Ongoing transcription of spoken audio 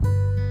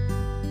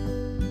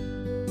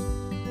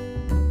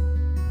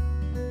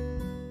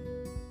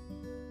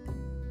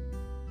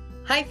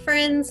Hi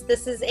friends,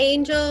 this is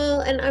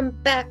Angel and I'm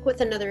back with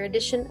another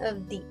edition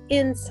of the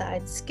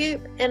Inside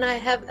Scoop, and I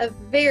have a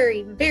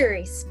very,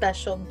 very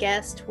special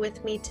guest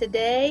with me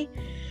today,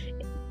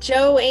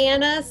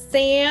 JoAnna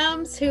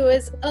Sams, who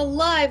is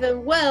alive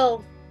and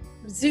well,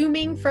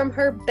 zooming from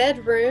her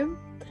bedroom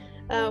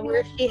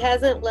where she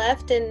hasn't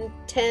left in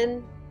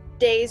 10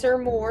 days or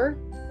more.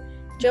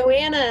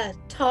 JoAnna,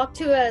 talk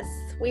to us.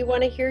 We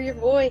want to hear your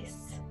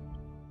voice.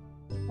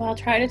 Well, I'll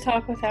try to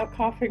talk without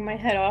coughing my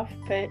head off,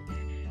 but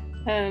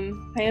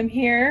I am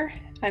here.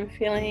 I'm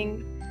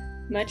feeling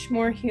much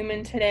more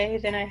human today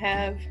than I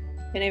have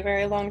in a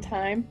very long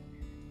time.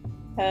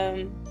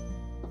 I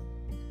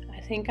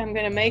think I'm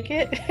gonna make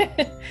it,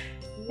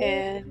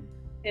 and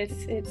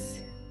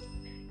it's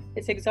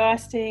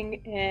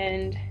exhausting,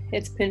 and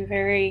it's been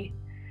very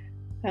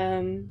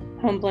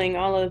humbling.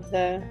 All of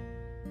the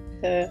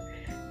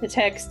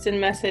texts and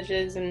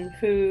messages and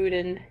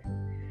food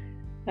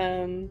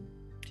and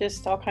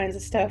just all kinds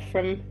of stuff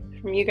from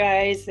you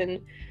guys and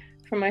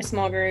from my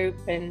small group,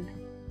 and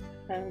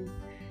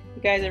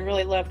you guys have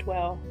really loved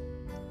well.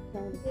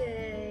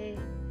 Yay.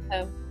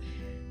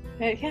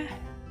 But yeah,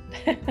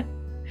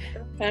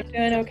 I'm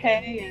doing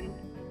okay and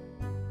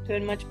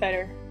doing much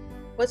better.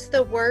 What's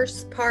the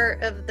worst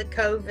part of the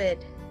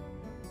COVID?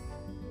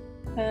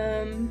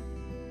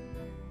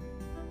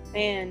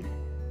 Man,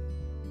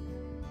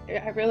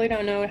 I really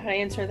don't know how to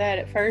answer that.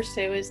 At first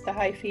it was the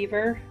high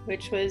fever,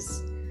 which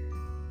was,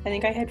 I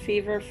think I had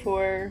fever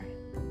for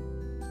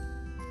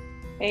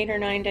 8 or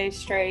 9 days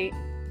straight.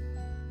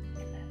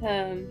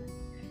 The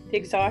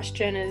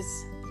exhaustion is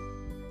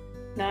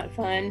not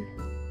fun.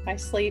 I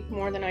sleep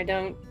more than I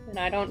don't, and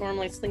I don't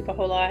normally sleep a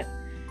whole lot.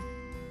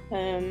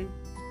 And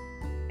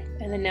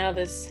then now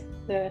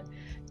the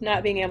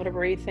not being able to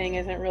breathe thing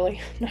isn't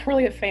really, not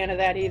really a fan of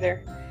that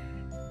either.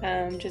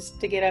 Just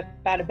to get up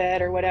out of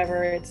bed or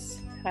whatever,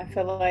 I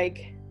feel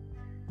like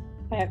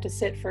I have to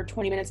sit for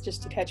 20 minutes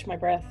just to catch my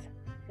breath.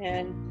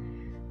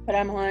 But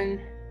I'm on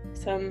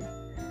some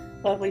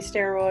lovely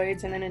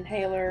steroids and an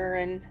inhaler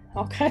and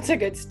all kinds of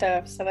good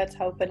stuff, so that's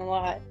helping a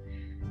lot.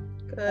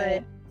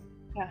 Good.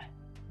 Yeah.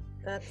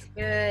 That's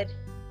good.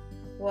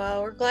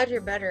 Well, we're glad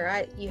you're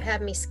better. You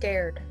had me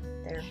scared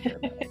there for a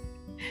bit.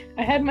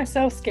 I had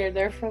myself scared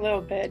there for a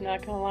little bit,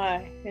 not gonna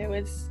lie. It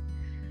was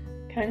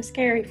kind of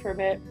scary for a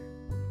bit.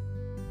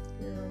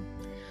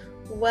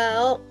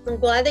 Well, I'm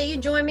glad that you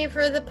joined me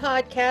for the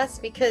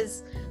podcast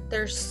because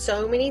there's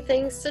so many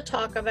things to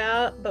talk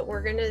about, but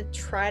we're going to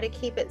try to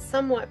keep it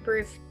somewhat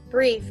brief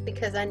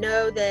because I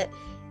know that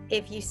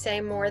if you say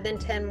more than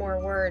 10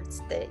 more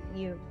words that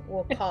you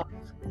will cough.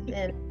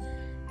 And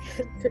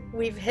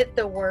we've hit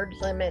the word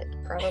limit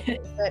probably.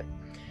 But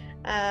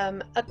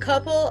a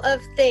couple of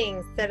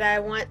things that I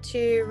want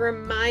to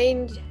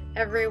remind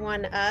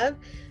everyone of.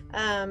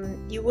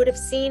 You would have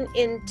seen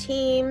in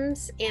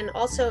Teams and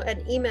also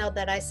an email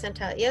that I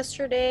sent out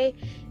yesterday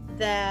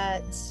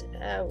that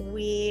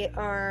we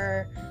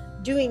are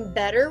doing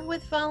better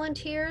with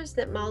volunteers,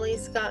 that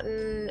Molly's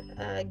gotten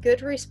a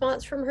good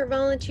response from her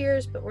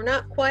volunteers, but we're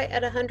not quite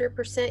at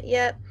 100%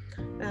 yet.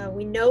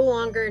 We no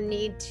longer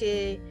need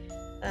to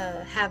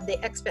have the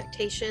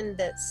expectation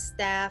that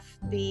staff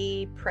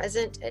be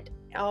present at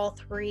all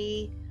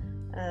three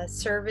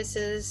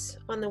services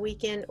on the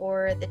weekend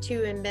or the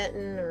 2 in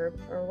Benton or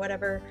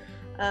whatever.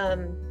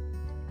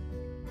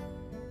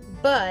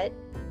 But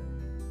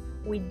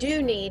we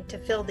do need to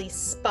fill these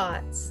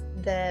spots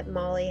that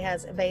Molly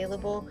has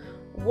available.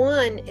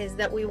 One is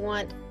that we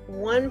want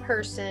one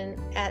person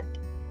at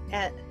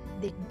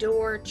the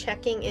door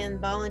checking in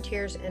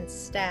volunteers and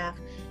staff,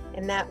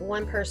 and that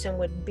one person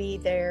would be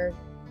there.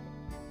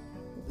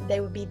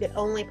 They would be the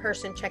only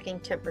person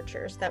checking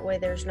temperatures. That way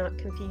there's not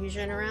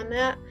confusion around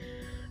that.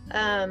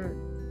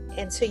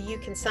 And so you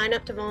can sign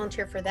up to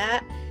volunteer for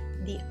that.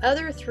 The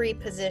other 3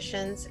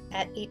 positions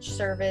at each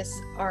service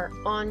are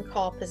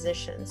on-call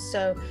positions.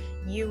 So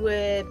you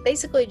would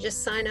basically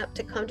just sign up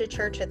to come to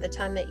church at the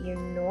time that you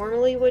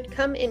normally would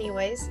come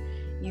anyways.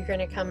 You're going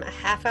to come a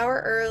half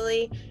hour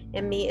early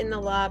and meet in the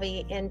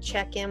lobby and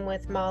check in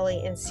with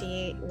Molly and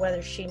see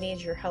whether she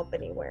needs your help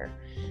anywhere.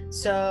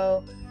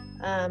 So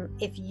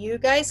if you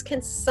guys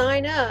can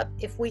sign up,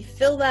 if we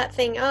fill that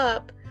thing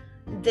up,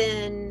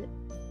 then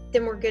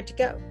we're good to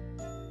go.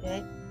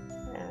 Okay.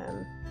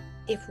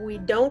 If we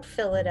don't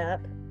fill it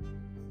up,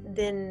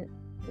 then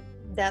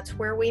that's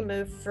where we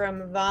move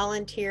from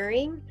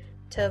volunteering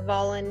to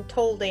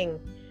voluntolding,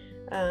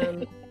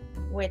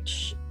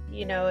 which,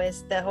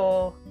 is the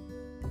whole,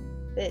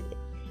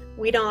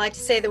 we don't like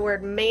to say the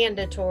word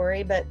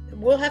mandatory, but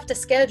we'll have to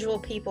schedule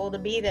people to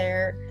be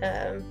there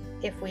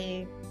if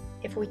we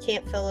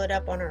can't fill it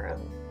up on our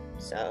own.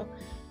 So,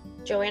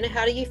 JoAnna,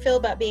 how do you feel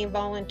about being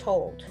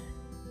voluntold?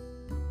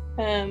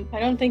 I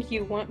don't think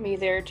you want me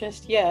there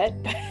just yet,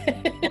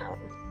 No.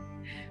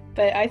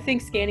 But I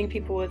think scanning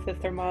people with a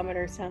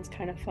thermometer sounds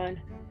kind of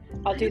fun.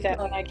 I'll do that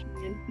when I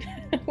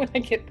can, when I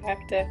get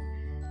back to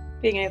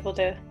being able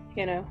to,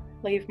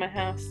 leave my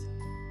house.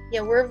 Yeah,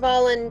 we're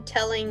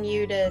telling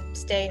you to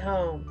stay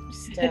home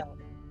still.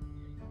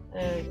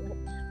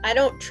 I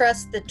don't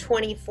trust the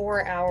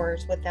 24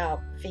 hours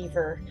without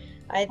fever.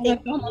 I Well, think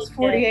it's almost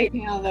 48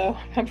 now, though.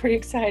 I'm pretty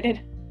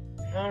excited.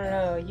 I don't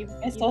know.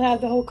 I still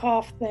have the whole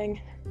cough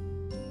thing.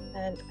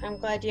 And I'm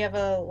glad you have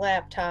a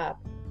laptop.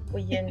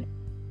 We can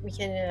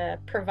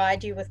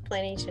provide you with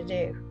plenty to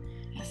do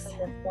from this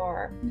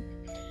far.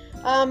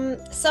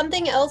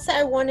 Something else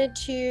I wanted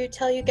to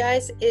tell you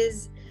guys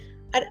is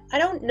I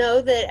don't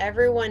know that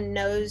everyone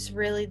knows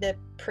really the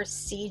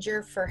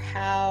procedure for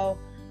how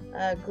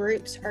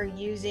groups are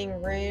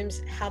using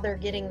rooms, how they're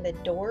getting the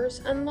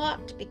doors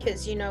unlocked,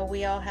 because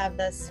we all have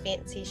those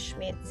fancy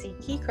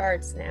schmancy key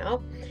cards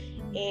now,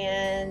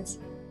 and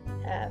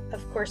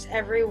of course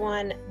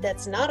everyone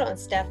that's not on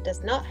staff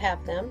does not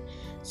have them.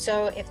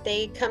 So if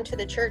they come to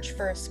the church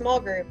for a small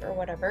group or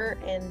whatever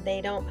and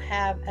they don't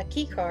have a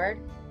key card,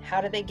 how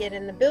do they get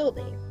in the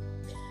building?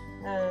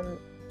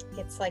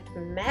 It's like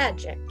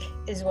magic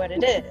is what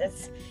it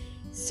is.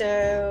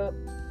 So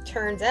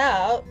turns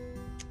out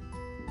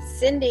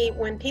Cindy,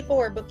 when people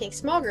are booking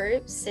small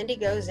groups, Cindy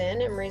goes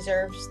in and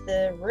reserves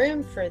the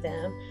room for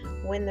them.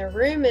 When the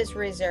room is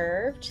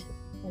reserved,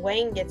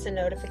 Wayne gets a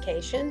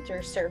notification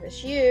through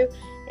Service U,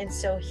 and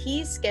so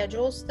he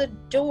schedules the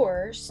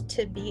doors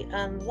to be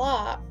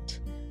unlocked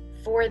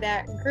for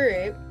that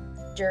group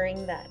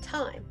during that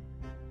time.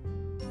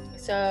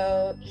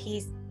 So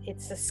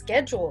it's a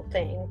schedule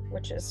thing,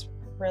 which is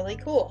really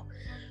cool.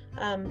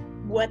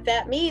 What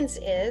that means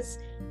is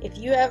if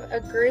you have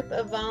a group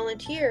of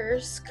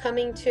volunteers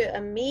coming to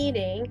a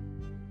meeting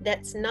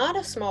that's not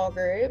a small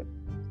group,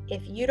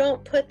 if you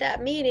don't put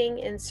that meeting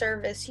in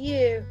Service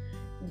U,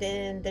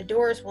 then the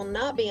doors will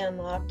not be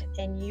unlocked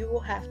and you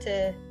will have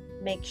to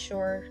make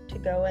sure to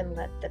go and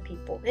let the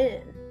people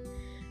in.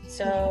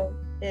 So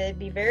it'd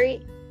be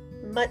very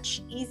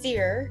much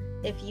easier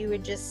if you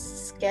would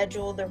just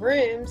schedule the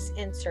rooms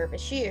in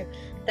Service U.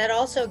 That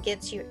also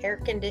gets you air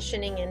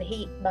conditioning and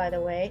heat, by the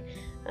way,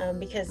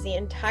 because the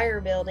entire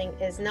building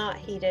is not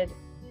heated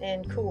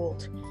and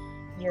cooled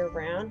year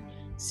round.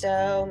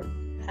 So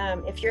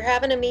if you're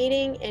having a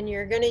meeting and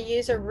you're going to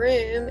use a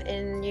room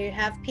and you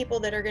have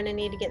people that are going to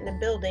need to get in the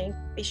building,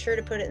 be sure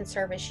to put it in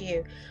Service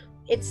U.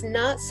 It's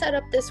not set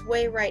up this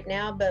way right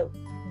now,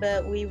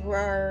 but we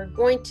were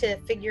going to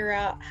figure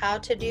out how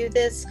to do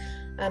this.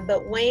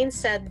 But Wayne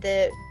said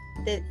that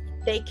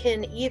they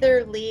can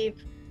either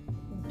leave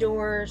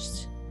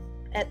doors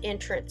at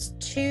entrance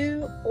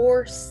 2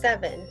 or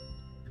 7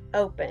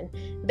 open.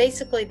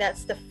 Basically,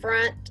 that's the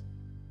front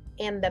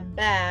and the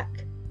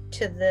back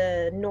to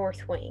the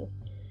north wing.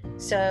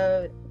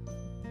 So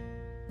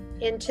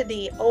into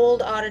the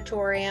old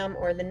auditorium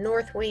or the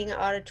north wing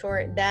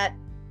auditorium, that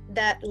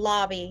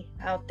lobby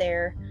out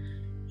there,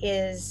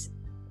 is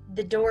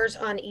the doors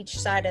on each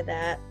side of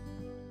that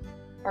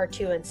are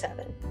 2 and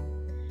 7.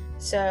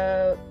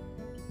 So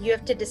you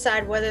have to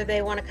decide whether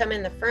they want to come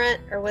in the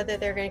front or whether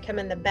they're going to come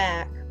in the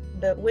back.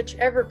 But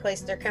whichever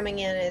place they're coming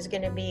in is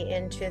going to be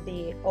into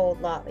the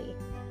old lobby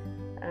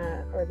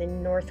or the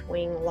north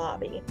wing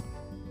lobby.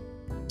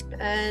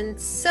 And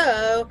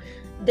so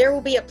there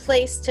will be a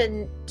place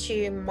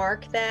to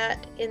mark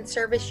that in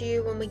Service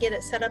U when we get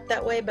it set up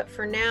that way. But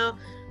for now,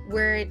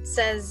 where it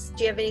says,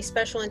 do you have any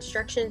special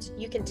instructions,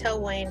 you can tell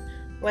Wayne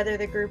whether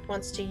the group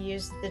wants to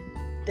use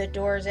the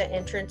doors at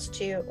entrance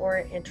 2 or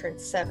at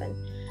entrance 7.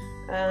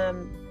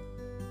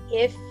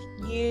 If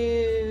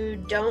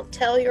you don't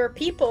tell your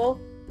people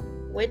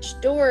which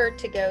door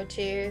to go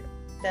to,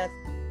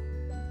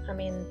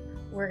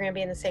 we're going to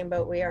be in the same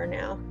boat we are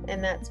now,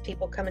 and that's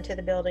people coming to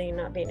the building and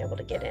not being able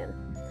to get in.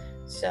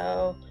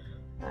 So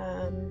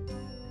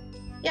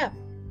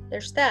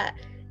there's that.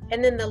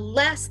 And then the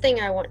last thing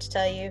I want to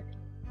tell you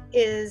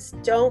is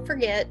don't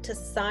forget to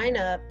sign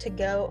up to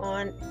go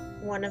on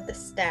one of the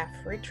staff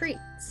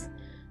retreats.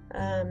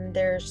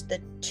 There's the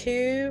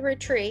 2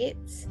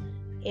 retreats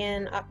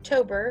in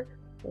October,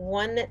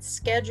 one that's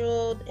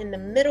scheduled in the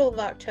middle of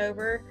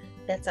October.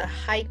 That's a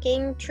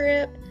hiking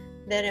trip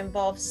that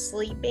involves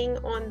sleeping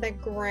on the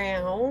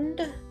ground.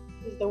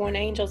 Is the one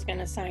Angel's going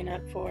to sign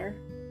up for.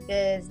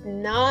 Is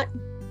not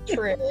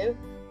true.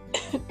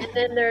 And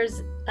then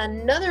there's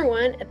another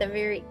one at the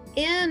very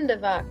end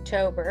of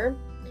October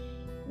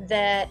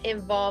that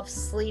involves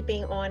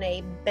sleeping on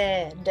a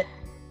bed.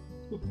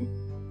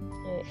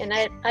 And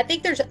I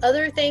think there's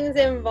other things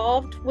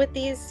involved with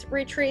these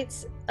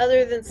retreats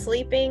other than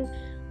sleeping,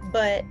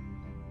 but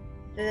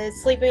the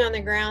sleeping on the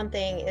ground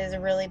thing is a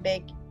really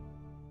big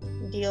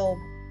deal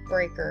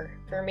breaker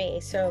for me.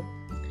 So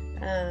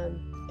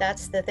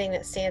that's the thing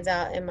that stands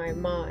out in my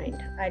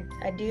mind.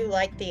 I do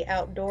like the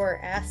outdoor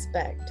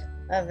aspect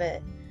of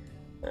it.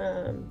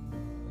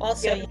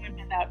 Also, you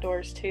have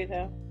outdoors too,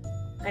 though.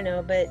 I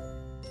know, but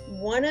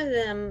one of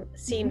them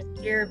seems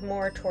geared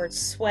more towards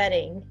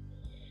sweating,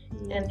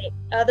 and the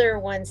other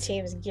one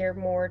seems geared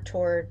more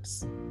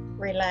towards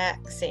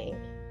relaxing.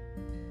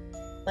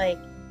 Like,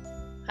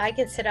 I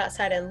can sit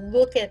outside and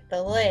look at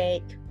the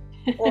lake,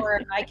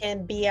 or I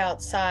can be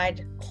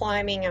outside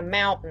climbing a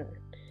mountain.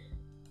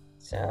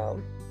 So,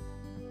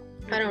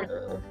 I don't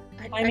know.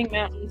 Climbing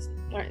mountains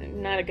are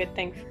not a good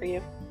thing for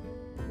you.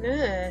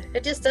 No,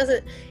 it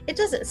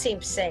doesn't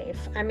seem safe.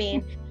 I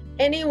mean,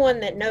 anyone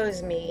that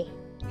knows me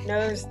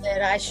knows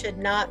that I should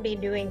not be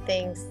doing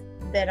things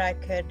that I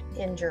could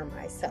injure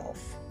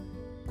myself.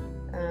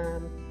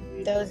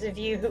 Those of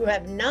you who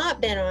have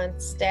not been on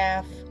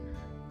staff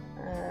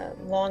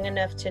long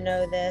enough to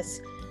know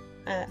this,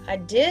 I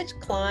did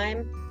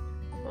climb.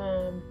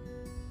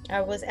 I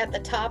was at the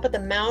top of the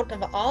Mount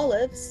of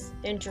Olives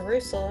in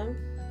Jerusalem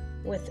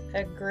with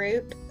a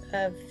group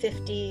of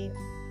 50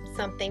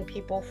 something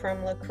people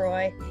from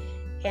LaCroix,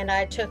 and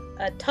I took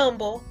a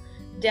tumble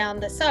down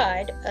the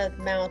side of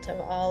Mount of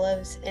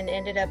Olives and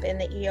ended up in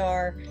the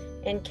ER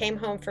and came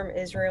home from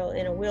Israel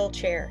in a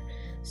wheelchair.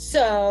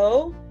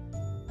 So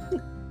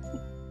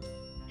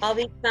I'll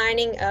be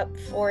signing up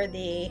for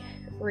the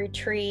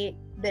retreat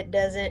that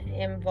doesn't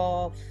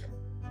involve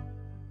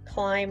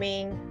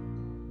climbing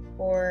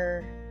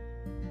or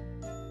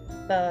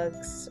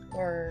bugs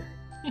or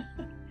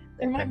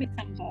There might be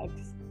some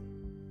bugs.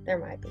 There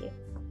might be,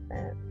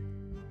 but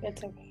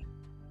It's okay.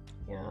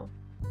 yeah.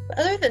 But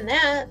other than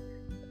that,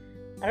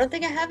 I don't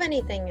think I have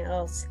anything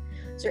else.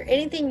 Is there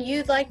anything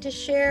you'd like to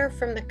share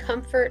from the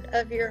comfort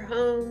of your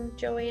home,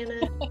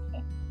 JoAnna?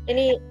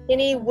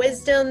 Any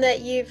wisdom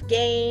that you've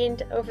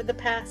gained over the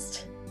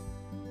past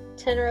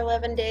 10 or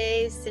 11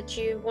 days that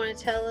you want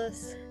to tell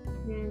us?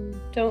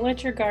 Don't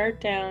let your guard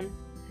down.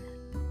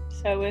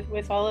 So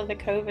with all of the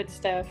COVID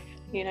stuff,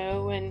 you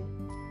know, when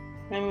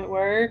I'm at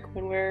work,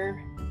 when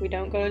we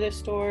don't go to the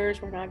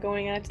stores, we're not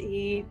going out to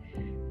eat,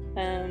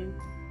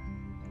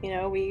 you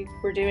know,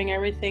 we're doing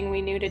everything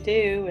we knew to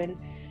do, and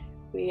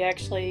we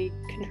actually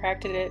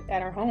contracted it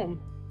at our home.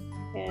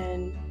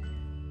 And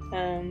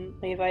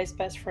Levi's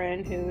best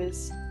friend, who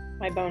is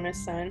my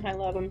bonus son, I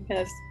love him,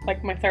 that's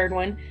like my third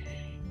one,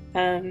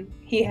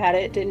 he had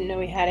it, didn't know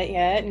he had it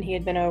yet, and he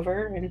had been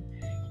over, and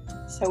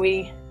so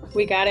we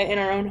got it in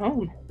our own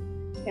home.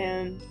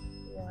 And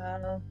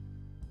Wow.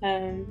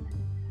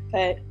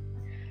 But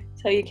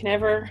so you can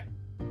never,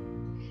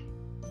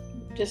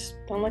 just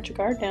don't let your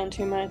guard down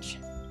too much.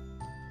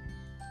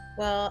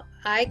 Well,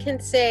 I can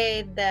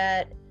say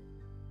that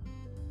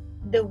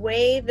the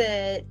way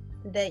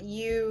that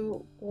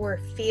you were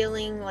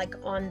feeling, like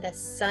on the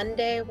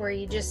Sunday where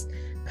you just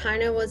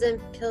kind of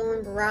wasn't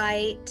feeling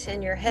right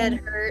and your head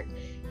hurt,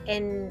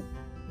 and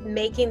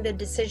making the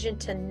decision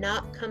to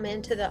not come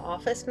into the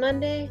office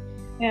Monday,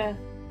 Yeah.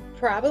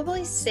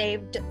 probably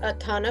saved a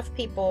ton of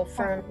people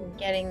from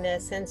getting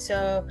this. And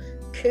so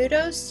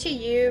kudos to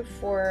you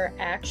for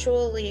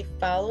actually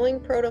following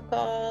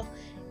protocol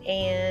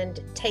and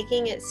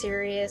taking it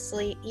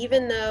seriously,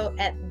 even though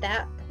at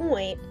that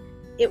point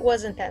it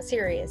wasn't that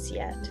serious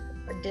yet,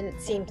 or didn't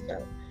seem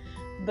so.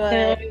 But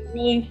No,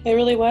 it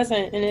really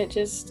wasn't, and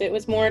it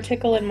was more a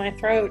tickle in my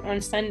throat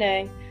on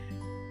Sunday,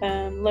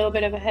 a little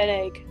bit of a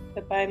headache,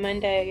 but by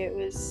Monday it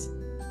was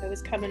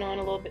coming on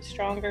a little bit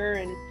stronger,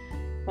 and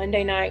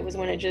Monday night was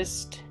when it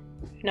just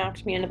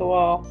knocked me into the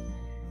wall.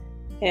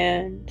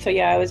 And so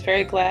yeah, I was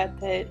very glad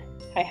that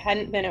I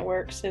hadn't been at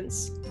work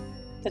since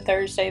the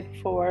Thursday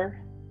before.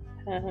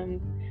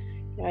 You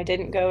know, I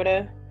didn't go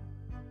to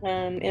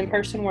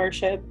in-person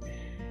worship,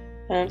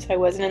 so I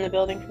wasn't in the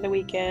building for the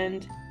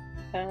weekend.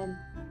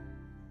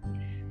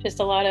 Just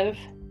a lot of,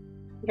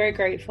 very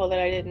grateful that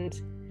I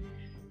didn't.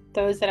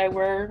 Those that I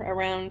were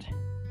around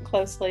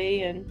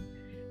closely and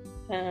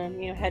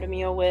you know, had a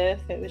meal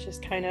with, it was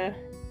just kind of,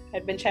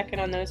 I'd been checking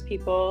on those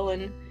people,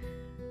 and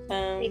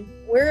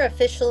we're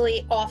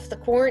officially off the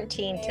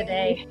quarantine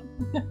today.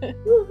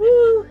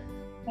 Woohoo!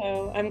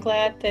 So I'm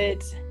glad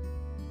that,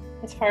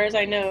 as far as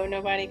I know,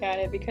 nobody got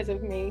it because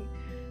of me.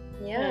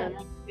 Yeah.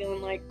 I'm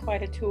feeling like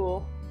quite a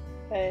tool,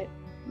 but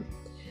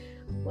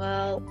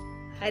Well,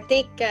 I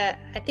think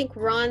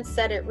Ron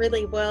said it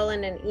really well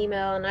in an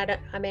email, and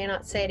I may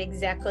not say it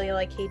exactly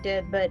like he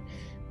did, but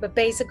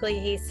basically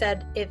he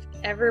said if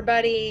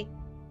everybody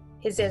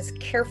is as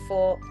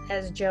careful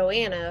as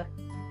JoAnna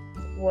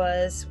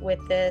was with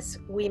this,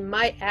 we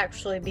might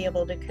actually be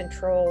able to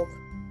control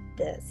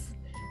this.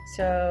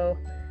 So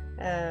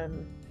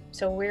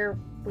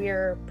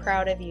we're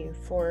proud of you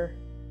for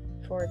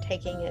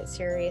taking it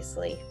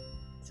seriously.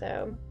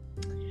 So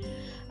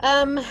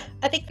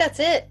I think that's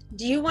it.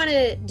 Do you want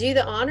to do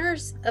the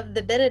honors of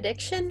the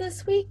benediction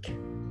this week?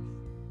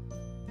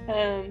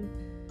 oh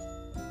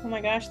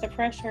my gosh, the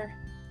pressure.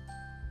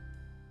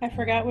 I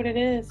forgot what it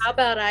is. How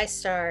about I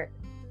start?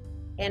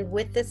 And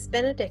with this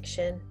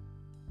benediction,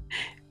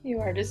 You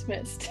are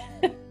dismissed.